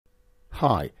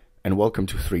Hi, and welcome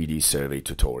to 3Dsurvey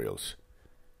tutorials.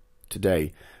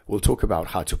 Today, we'll talk about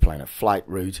how to plan a flight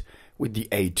route with the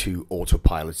A2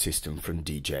 autopilot system from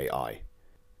DJI.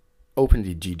 Open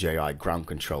the DJI ground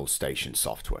control station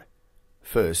software.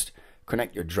 First,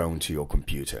 connect your drone to your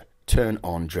computer. Turn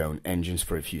on drone engines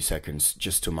for a few seconds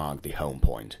just to mark the home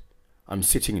point. I'm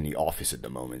sitting in the office at the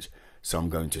moment, so I'm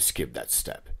going to skip that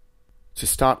step. To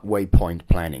start Waypoint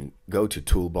planning, go to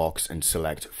Toolbox and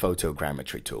select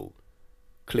Photogrammetry tool.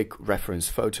 Click Reference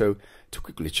Photo to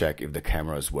quickly check if the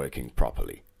camera is working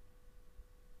properly.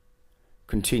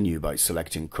 Continue by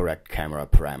selecting correct camera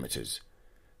parameters.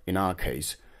 In our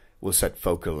case, we'll set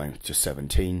focal length to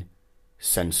 17,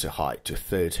 sensor height to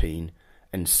 13,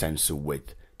 and sensor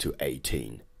width to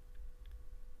 18.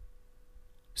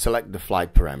 Select the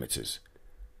flight parameters.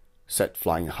 Set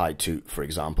flying height to, for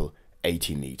example,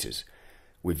 80 meters.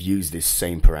 We've used this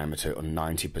same parameter on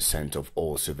 90% of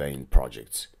all surveying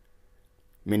projects.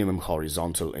 Minimum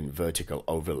horizontal and vertical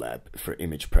overlap for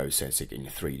image processing in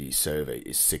 3Dsurvey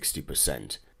is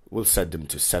 60%. We'll set them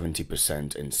to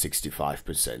 70% and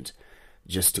 65%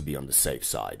 just to be on the safe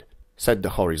side. Set the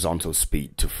horizontal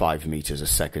speed to 5 meters a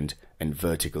second and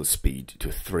vertical speed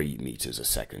to 3 meters a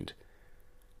second.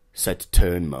 Set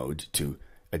turn mode to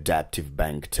adaptive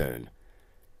bank turn.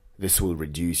 This will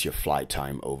reduce your flight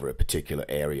time over a particular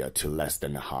area to less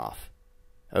than a half.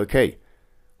 Okay,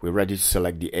 we're ready to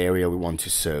select the area we want to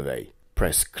survey.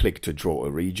 Press Click to Draw a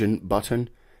Region button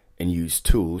and use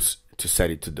Tools to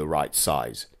set it to the right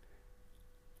size.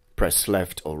 Press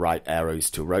left or right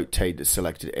arrows to rotate the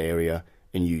selected area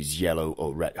and use yellow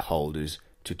or red holders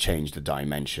to change the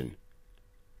dimension.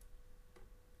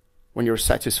 When you're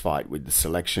satisfied with the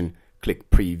selection,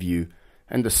 click Preview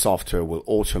and the software will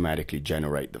automatically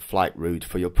generate the flight route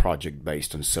for your project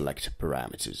based on selected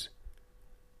parameters.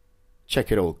 Check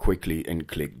it all quickly and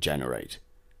click Generate.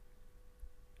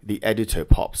 The editor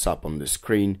pops up on the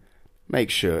screen. Make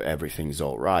sure everything's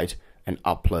alright and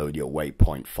upload your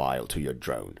Waypoint file to your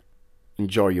drone.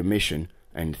 Enjoy your mission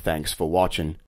and thanks for watching.